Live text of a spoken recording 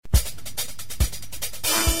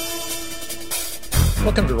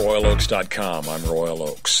Welcome to RoyalOaks.com. I'm Royal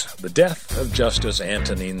Oaks. The death of Justice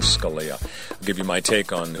Antonin Scalia. I'll give you my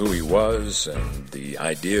take on who he was and the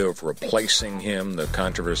idea of replacing him, the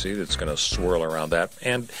controversy that's going to swirl around that,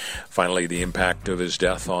 and finally the impact of his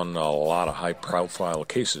death on a lot of high-profile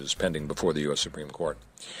cases pending before the U.S. Supreme Court.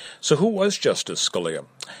 So who was Justice Scalia?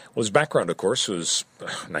 Well, his background, of course, was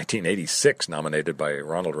 1986, nominated by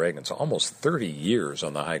Ronald Reagan, so almost 30 years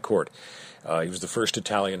on the High Court. He was the first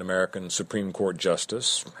Italian-American Supreme Court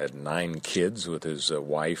justice, had 9 kids with his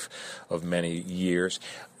wife of many years.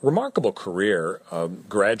 Remarkable career,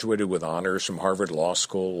 graduated with honors from Harvard Law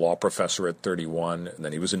School, law professor at 31, and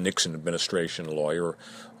then he was a Nixon administration lawyer,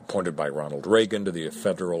 appointed by Ronald Reagan to the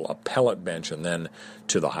federal appellate bench and then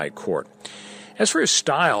to the High Court. As for his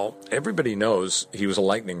style, everybody knows he was a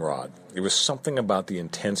lightning rod. It was something about the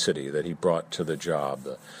intensity that he brought to the job,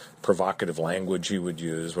 the provocative language he would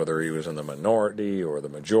use, whether he was in the minority or the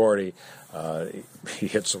majority. He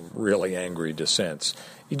hit some really angry dissents.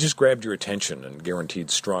 He just grabbed your attention and guaranteed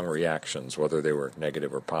strong reactions, whether they were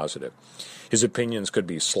negative or positive. His opinions could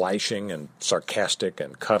be slashing and sarcastic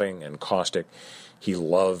and cutting and caustic. He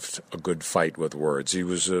loved a good fight with words. He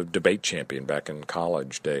was a debate champion back in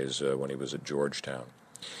college days when he was at Georgetown.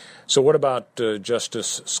 So what about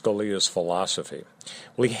Justice Scalia's philosophy?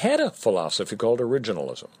 Well, he had a philosophy called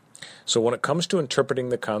originalism. So when it comes to interpreting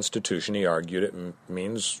the Constitution, he argued it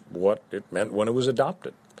means what it meant when it was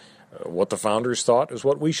adopted. What the founders thought is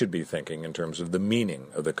what we should be thinking in terms of the meaning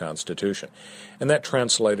of the Constitution. And that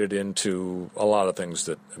translated into a lot of things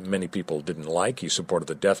that many people didn't like. He supported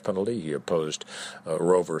the death penalty. He opposed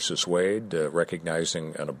Roe versus Wade,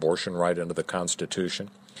 recognizing an abortion right under the Constitution.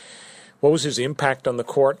 What was his impact on the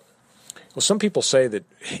court? Well, some people say that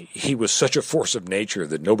he was such a force of nature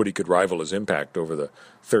that nobody could rival his impact over the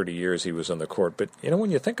 30 years he was on the court. But,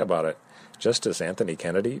 when you think about it, Justice Anthony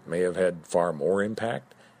Kennedy may have had far more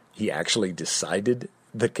impact. He actually decided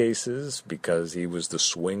the cases because he was the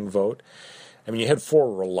swing vote. You had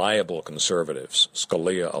 4 reliable conservatives,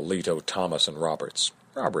 Scalia, Alito, Thomas, and Roberts.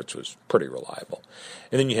 Roberts was pretty reliable.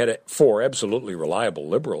 And then you had 4 absolutely reliable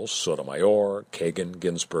liberals, Sotomayor, Kagan,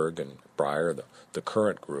 Ginsburg, and Breyer, the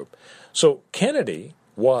current group. So Kennedy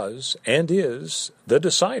was and is the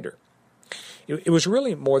decider. It was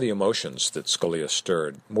really more the emotions that Scalia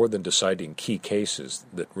stirred, more than deciding key cases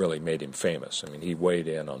that really made him famous. He weighed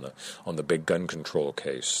in on the big gun control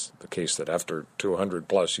case, the case that after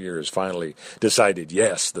 200-plus years finally decided,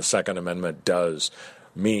 yes, the Second Amendment does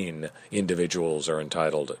mean individuals are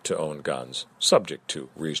entitled to own guns, subject to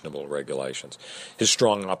reasonable regulations. His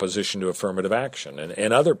strong opposition to affirmative action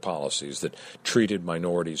and other policies that treated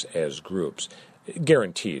minorities as groups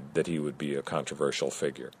guaranteed that he would be a controversial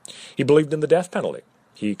figure. He believed in the death penalty.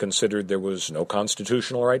 He considered there was no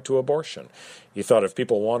constitutional right to abortion. He thought if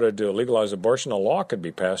people wanted to legalize abortion, a law could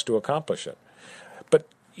be passed to accomplish it. But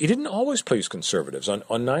he didn't always please conservatives. On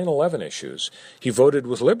 9/11 issues, he voted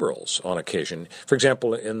with liberals on occasion. For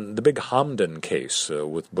example, in the big Hamdan case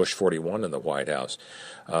with Bush 41 in the White House,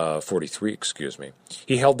 43, excuse me,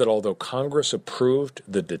 he held that although Congress approved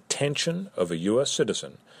the detention of a U.S.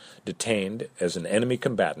 citizen detained as an enemy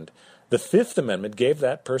combatant, the Fifth Amendment gave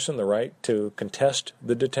that person the right to contest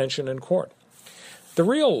the detention in court. The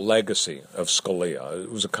real legacy of Scalia,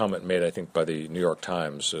 it was a comment made, I think, by the New York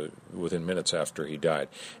Times within minutes after he died,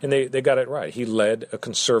 and they got it right. He led a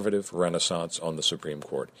conservative renaissance on the Supreme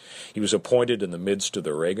Court. He was appointed in the midst of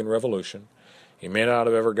the Reagan Revolution. He may not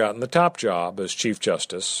have ever gotten the top job as Chief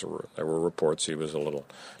Justice. There were reports he was a little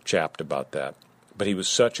chapped about that. But he was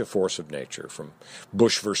such a force of nature. From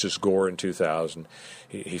Bush versus Gore in 2000,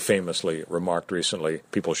 he famously remarked recently,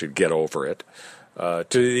 people should get over it, to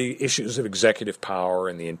the issues of executive power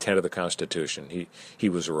and the intent of the Constitution. He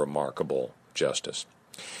was a remarkable justice.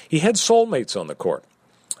 He had soulmates on the court.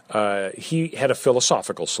 He had a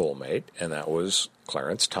philosophical soulmate, and that was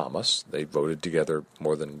Clarence Thomas. They voted together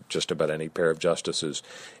more than just about any pair of justices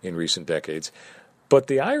in recent decades. But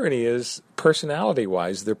the irony is,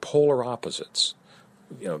 personality-wise, they're polar opposites.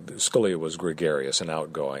 Scalia was gregarious and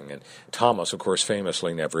outgoing, and Thomas, of course,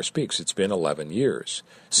 famously never speaks. It's been 11 years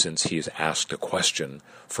since he's asked a question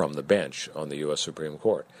from the bench on the U.S. Supreme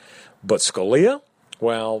Court. But Scalia,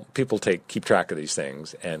 well, people keep track of these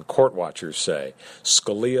things, and court watchers say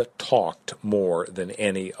Scalia talked more than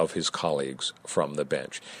any of his colleagues from the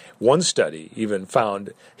bench. One study even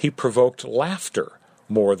found he provoked laughter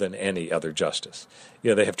more than any other justice.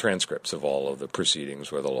 They have transcripts of all of the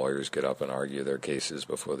proceedings where the lawyers get up and argue their cases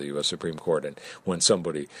before the U.S. Supreme Court, and when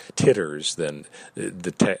somebody titters, then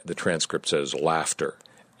the transcript says laughter.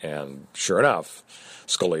 And sure enough,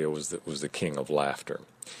 Scalia was the king of laughter.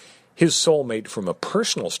 His soulmate from a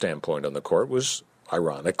personal standpoint on the court was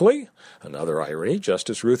ironically, another irony,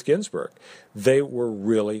 Justice Ruth Ginsburg. They were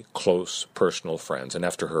really close personal friends. And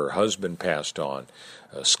after her husband passed on,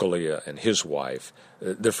 Scalia and his wife,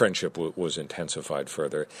 their friendship was intensified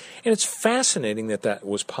further. And it's fascinating that that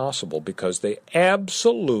was possible because they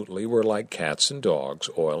absolutely were like cats and dogs,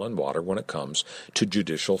 oil and water, when it comes to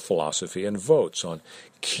judicial philosophy and votes on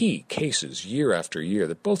key cases year after year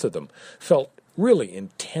that both of them felt really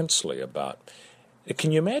intensely about.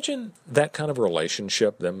 Can you imagine that kind of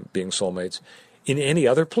relationship, them being soulmates, in any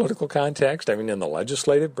other political context? I mean, in the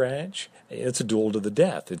legislative branch, it's a duel to the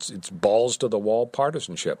death. It's balls to the wall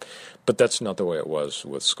partisanship. But that's not the way it was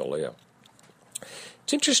with Scalia.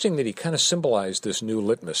 It's interesting that he kind of symbolized this new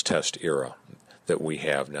litmus test era that we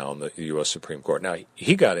have now in the U.S. Supreme Court. Now,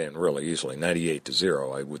 he got in really easily,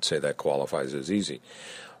 98-0. I would say that qualifies as easy.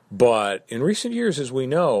 But in recent years, as we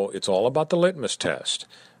know, it's all about the litmus test.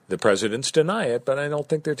 The presidents deny it, but I don't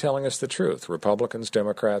think they're telling us the truth. Republicans,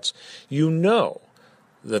 Democrats, you know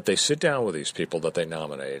that they sit down with these people that they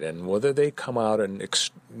nominate, and whether they come out and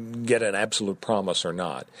get an absolute promise or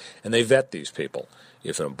not, and they vet these people.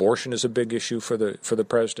 If an abortion is a big issue for the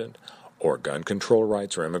president, or gun control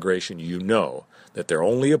rights or immigration, you know that they're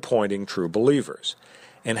only appointing true believers.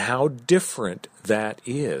 And how different that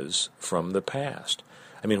is from the past.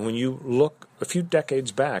 I mean, when you look a few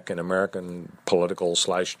decades back in American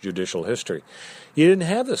political/judicial history, you didn't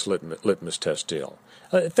have this litmus test deal.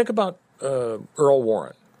 Think about Earl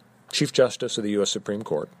Warren, Chief Justice of the U.S. Supreme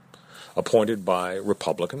Court, appointed by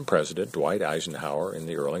Republican President Dwight Eisenhower in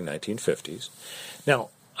the early 1950s. Now,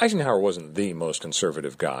 Eisenhower wasn't the most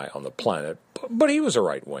conservative guy on the planet, but he was a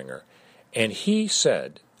right-winger. And he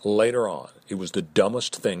said later on it was the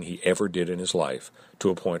dumbest thing he ever did in his life to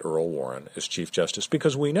appoint Earl Warren as Chief Justice,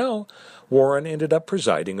 because we know Warren ended up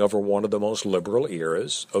presiding over one of the most liberal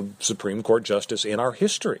eras of Supreme Court justice in our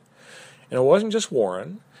history. And it wasn't just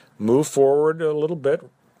Warren. Move forward a little bit.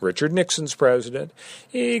 Richard Nixon's president.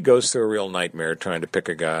 He goes through a real nightmare trying to pick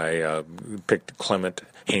a guy, picked Clement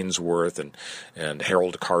Hainsworth and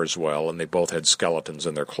Harold Carswell, and they both had skeletons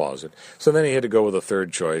in their closet. So then he had to go with a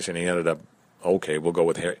third choice, and he ended up, okay, we'll go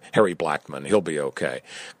with Harry Blackmun. He'll be okay.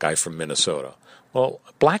 Guy from Minnesota. Well,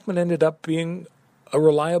 Blackmun ended up being a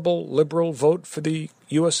reliable liberal vote for the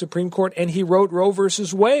U.S. Supreme Court, and he wrote Roe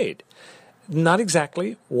versus Wade. Not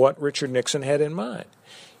exactly what Richard Nixon had in mind.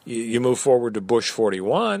 You move forward to Bush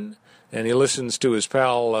 41, and he listens to his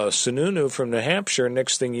pal Sununu from New Hampshire.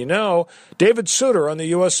 Next thing you know, David Souter on the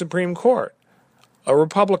U.S. Supreme Court. A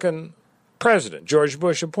Republican president, George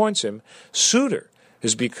Bush, appoints him. Souter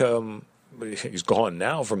has become, he's gone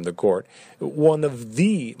now from the court, one of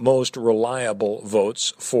the most reliable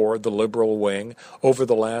votes for the liberal wing over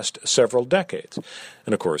the last several decades.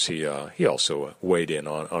 And, of course, he also weighed in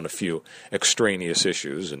on a few extraneous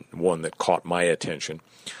issues, and one that caught my attention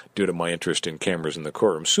due to my interest in cameras in the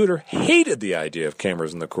courtroom. Souter hated the idea of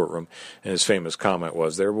cameras in the courtroom, and his famous comment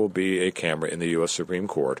was, "There will be a camera in the U.S. Supreme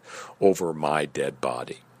Court over my dead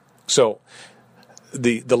body." So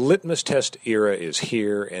the litmus test era is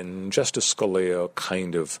here, and Justice Scalia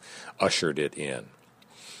kind of ushered it in.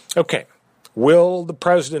 Okay, will the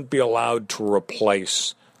president be allowed to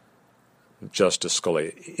replace Justice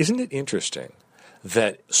Scalia? Isn't it interesting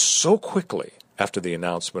that so quickly after the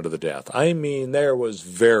announcement of the death, I mean, there was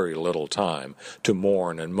very little time to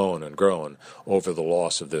mourn and moan and groan over the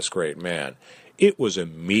loss of this great man. It was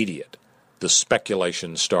immediate. The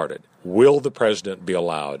speculation started. Will the president be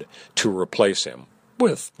allowed to replace him?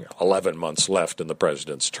 With 11 months left in the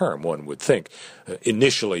president's term, one would think.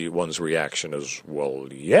 Initially, one's reaction is, well,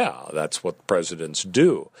 yeah, that's what presidents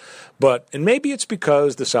do. And maybe it's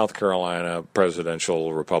because the South Carolina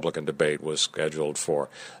presidential Republican debate was scheduled for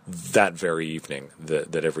that very evening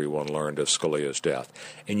that everyone learned of Scalia's death.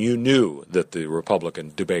 And you knew that the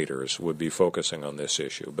Republican debaters would be focusing on this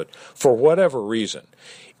issue. But for whatever reason,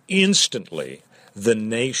 instantly the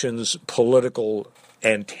nation's political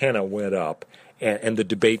antenna went up, and the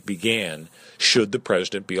debate began, should the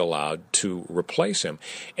president be allowed to replace him?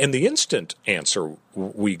 And the instant answer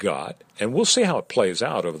we got, and we'll see how it plays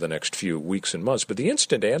out over the next few weeks and months, but the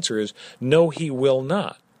instant answer is, no, he will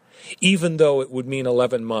not. Even though it would mean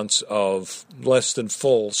 11 months of less than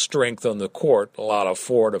full strength on the court, a lot of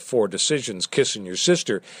 4-4 decisions, kissing your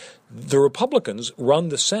sister, the Republicans run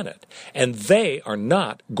the Senate, and they are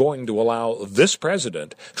not going to allow this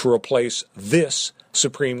president to replace this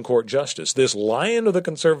Supreme Court justice, this lion of the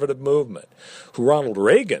conservative movement, who Ronald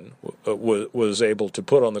Reagan was able to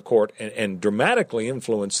put on the court and dramatically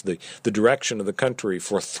influence the direction of the country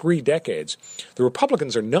for 3 decades. The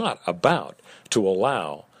Republicans are not about to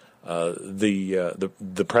allow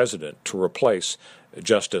the president to replace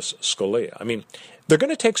Justice Scalia. I mean, they're going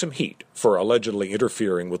to take some heat for allegedly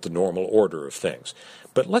interfering with the normal order of things.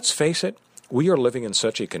 But let's face it, we are living in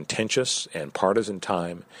such a contentious and partisan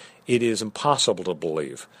time, it is impossible to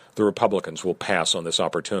believe the Republicans will pass on this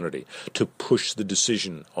opportunity to push the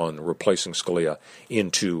decision on replacing Scalia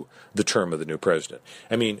into the term of the new president.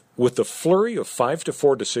 I mean, with the flurry of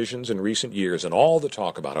 5-4 decisions in recent years and all the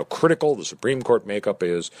talk about how critical the Supreme Court makeup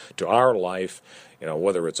is to our life,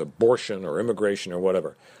 whether it's abortion or immigration or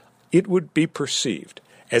whatever, it would be perceived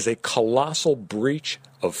as a colossal breach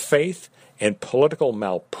of faith and political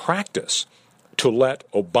malpractice to let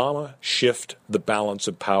Obama shift the balance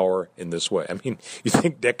of power in this way. I mean, you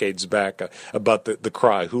think decades back about the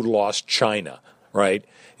cry, who lost China, right?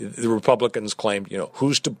 The Republicans claimed,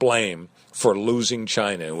 who's to blame for losing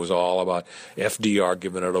China? It was all about FDR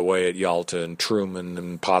giving it away at Yalta and Truman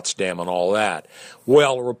and Potsdam and all that.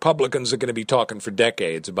 Well, Republicans are going to be talking for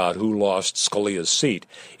decades about who lost Scalia's seat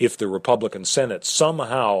if the Republican Senate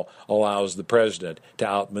somehow allows the president to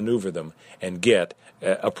outmaneuver them and get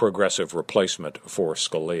a progressive replacement for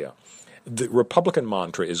Scalia. The Republican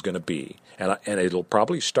mantra is going to be, and it'll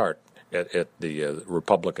probably start at the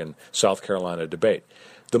Republican South Carolina debate,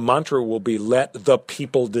 the mantra will be, let the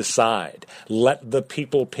people decide. Let the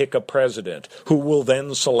people pick a president who will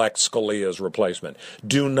then select Scalia's replacement.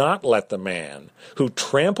 Do not let the man who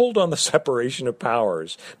trampled on the separation of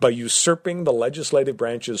powers by usurping the legislative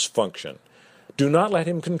branch's function, do not let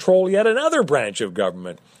him control yet another branch of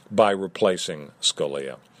government by replacing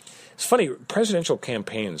Scalia. It's funny, presidential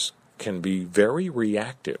campaigns can be very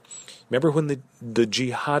reactive. Remember when the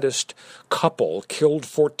jihadist couple killed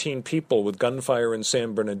 14 people with gunfire in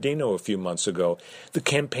San Bernardino a few months ago? The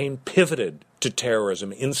campaign pivoted to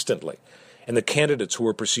terrorism instantly. And the candidates who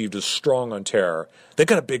were perceived as strong on terror, they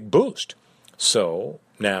got a big boost. So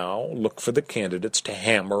now look for the candidates to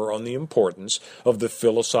hammer on the importance of the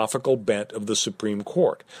philosophical bent of the Supreme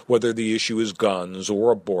Court, whether the issue is guns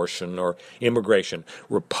or abortion or immigration.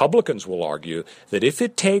 Republicans will argue that if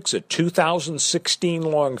it takes a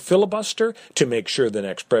 2016-long filibuster to make sure the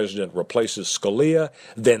next president replaces Scalia,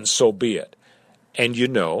 then so be it. And you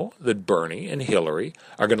know that Bernie and Hillary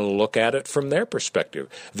are going to look at it from their perspective.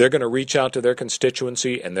 They're going to reach out to their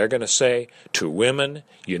constituency and they're going to say to women,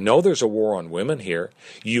 there's a war on women here.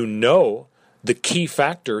 The key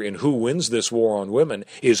factor in who wins this war on women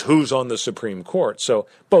is who's on the Supreme Court. So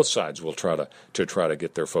both sides will try to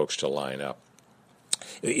get their folks to line up.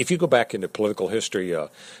 If you go back into political history,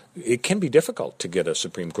 it can be difficult to get a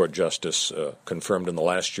Supreme Court justice confirmed in the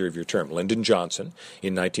last year of your term. Lyndon Johnson,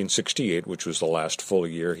 in 1968, which was the last full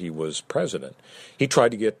year he was president, he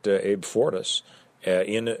tried to get Abe Fortas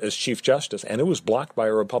in as Chief Justice, and it was blocked by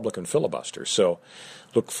a Republican filibuster. So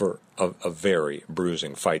look for a very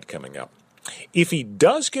bruising fight coming up. If he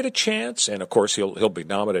does get a chance, and of course he'll be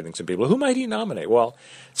nominating some people, who might he nominate? Well,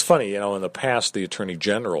 it's funny, in the past, the Attorney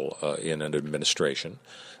General in an administration,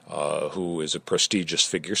 who is a prestigious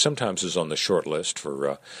figure, sometimes is on the short list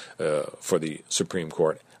for the Supreme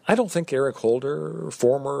Court. I don't think Eric Holder,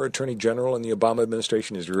 former Attorney General in the Obama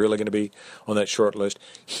administration, is really going to be on that short list.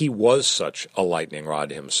 He was such a lightning rod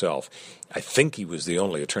himself. I think he was the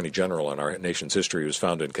only Attorney General in our nation's history who was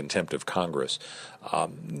found in contempt of Congress.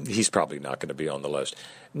 He's probably not going to be on the list.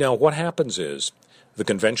 Now, what happens is the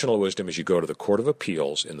conventional wisdom is you go to the Court of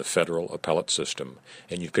Appeals in the federal appellate system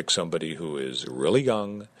and you pick somebody who is really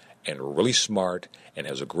young and really smart and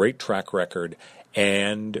has a great track record,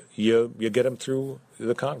 and you get them through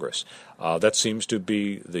the Congress. That seems to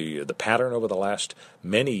be the pattern over the last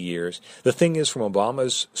many years. The thing is, from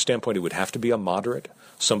Obama's standpoint, it would have to be a moderate,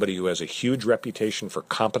 somebody who has a huge reputation for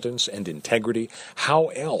competence and integrity. How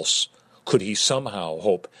else could he somehow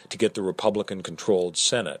hope to get the Republican-controlled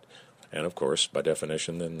Senate? And, of course, by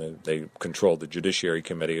definition, then they control the Judiciary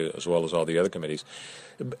Committee as well as all the other committees.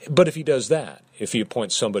 But if he does that, if he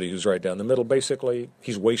appoints somebody who's right down the middle, basically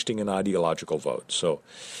he's wasting an ideological vote. So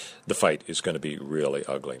the fight is going to be really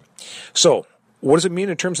ugly. So what does it mean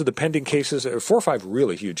in terms of the pending cases? There are 4 or 5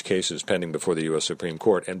 really huge cases pending before the U.S. Supreme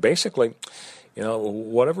Court. And basically,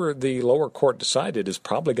 whatever the lower court decided is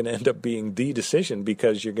probably going to end up being the decision,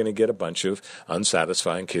 because you're going to get a bunch of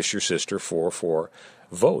unsatisfying kiss your sister 4-4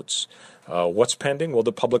 votes. What's pending? Well,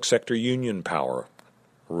 the public sector union power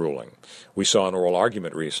ruling. We saw an oral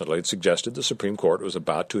argument recently that suggested the Supreme Court was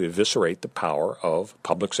about to eviscerate the power of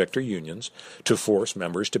public sector unions to force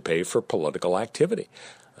members to pay for political activity.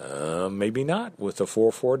 Maybe not with a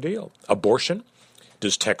 4-4 deal. Abortion.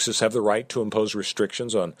 Does Texas have the right to impose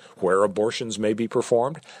restrictions on where abortions may be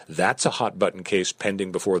performed? That's a hot-button case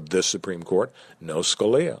pending before this Supreme Court. No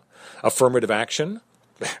Scalia. Affirmative action.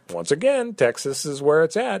 once again, Texas is where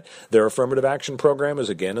it's at. Their affirmative action program is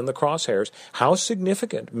again in the crosshairs. How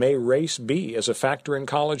significant may race be as a factor in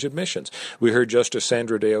college admissions? We heard Justice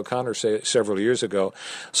Sandra Day O'Connor say several years ago,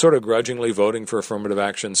 sort of grudgingly voting for affirmative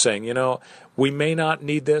action, saying, we may not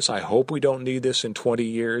need this. I hope we don't need this in 20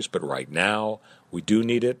 years, but right now we do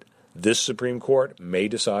need it. This Supreme Court may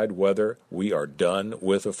decide whether we are done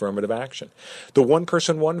with affirmative action. The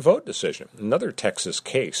one-person, one-vote decision, another Texas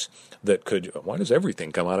case that could, why does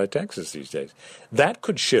everything come out of Texas these days? That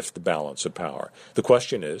could shift the balance of power. The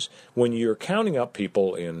question is, when you're counting up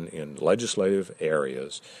people in legislative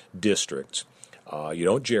areas, districts, you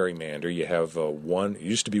don't gerrymander. You have it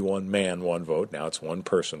used to be one man, one vote. Now it's one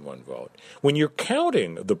person, one vote. When you're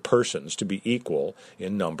counting the persons to be equal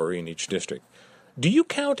in number in each district, do you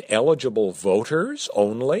count eligible voters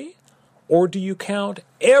only, or do you count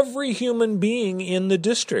every human being in the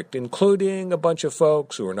district, including a bunch of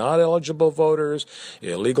folks who are not eligible voters,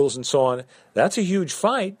 illegals, and so on? That's a huge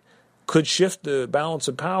fight. Could shift the balance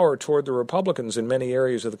of power toward the Republicans in many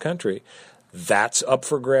areas of the country. That's up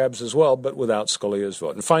for grabs as well, but without Scalia's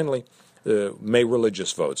vote. And finally, may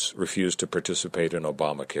religious votes refuse to participate in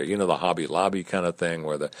Obamacare. The Hobby Lobby kind of thing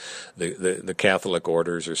where the Catholic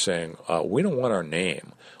orders are saying, we don't want our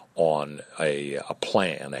name on a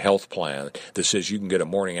plan, a health plan that says you can get a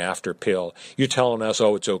morning after pill. You're telling us,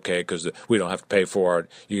 it's okay because we don't have to pay for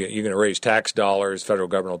it. You're going to raise tax dollars. Federal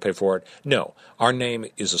government will pay for it. No, our name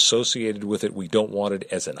is associated with it. We don't want it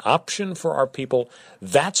as an option for our people.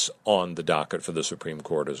 That's on the docket for the Supreme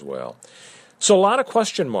Court as well. So a lot of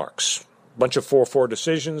question marks. A bunch of 4-4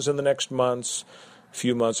 decisions in the next months.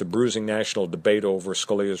 Few months of bruising national debate over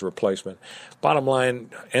Scalia's replacement. Bottom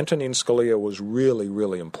line, Antonin Scalia was really,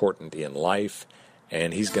 really important in life,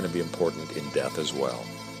 and he's going to be important in death as well.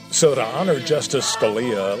 So to honor Justice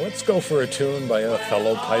Scalia, let's go for a tune by a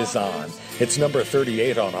fellow paisan. It's number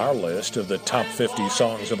 38 on our list of the top 50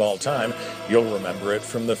 songs of all time. You'll remember it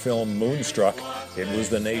from the film Moonstruck. It was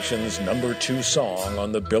the nation's number 2 song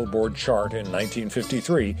on the Billboard chart in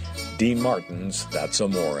 1953, Dean Martin's That's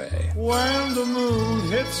Amore. When the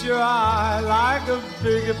moon hits your eye like a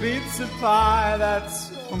big pizza pie,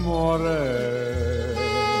 that's amore.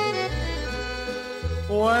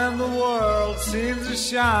 When the world seems to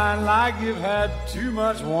shine like you've had too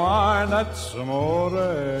much wine, that's amore.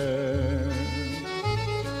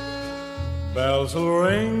 Bells will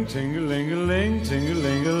ring, ting-a-ling-a-ling,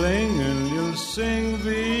 ting-a-ling-a-ling, and you'll sing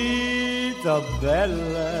Vita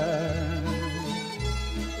Bella.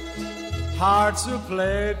 Hearts will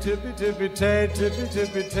play tippy-tippy-tay,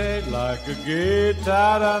 tippy-tippy-tay, like a gay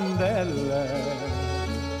tarantella.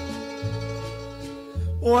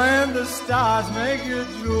 When the stars make you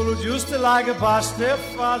drool, just like a pasta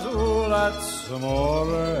fazool, that's amore.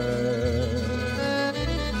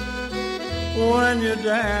 When you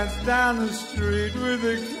dance down the street with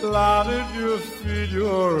a cloud at your feet,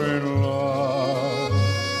 you're in love.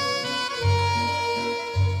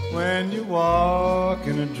 When you walk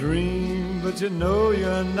in a dream, but you know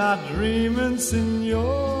you're not dreaming,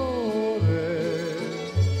 signore.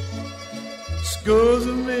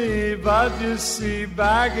 Scusa me, but you see,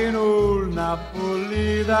 back in old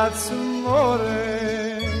Napoli, that's amore.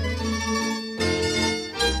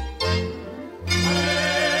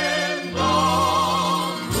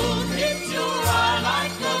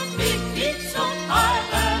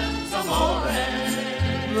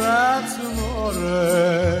 That's amore.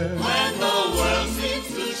 When the world seems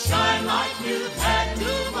to shine like you've had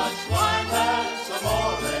too much wine, that's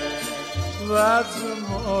amore. That's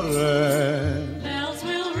amore. Bells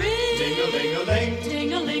will ring, ting-a-ling-a-ling,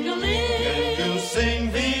 ting-a-ling-a-ling, And you'll sing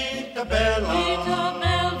Vita Bella. Vita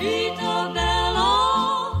Bella, Vita Bella.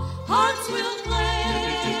 Hearts will play,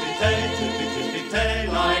 Tippy-tippy-tay, tippy-tippy-tay,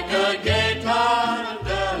 like a gay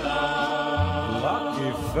tarantella.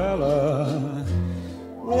 lucky fella.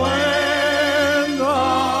 When the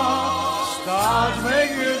stars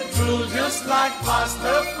make it blue, just like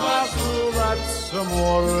pasta fazool, that's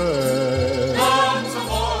amore. That's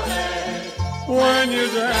amore. When you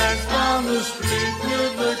dance down the street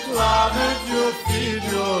with the cloud at your feet,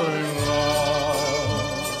 you're in love.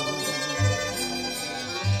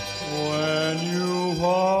 When you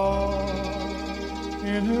walk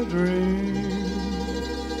in a dream,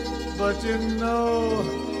 but you know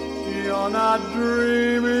you're not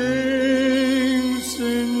dreaming,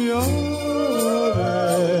 signore.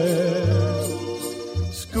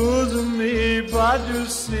 Scusa me, but you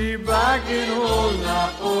see, back in old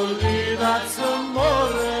Napoli, that's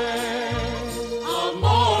amore.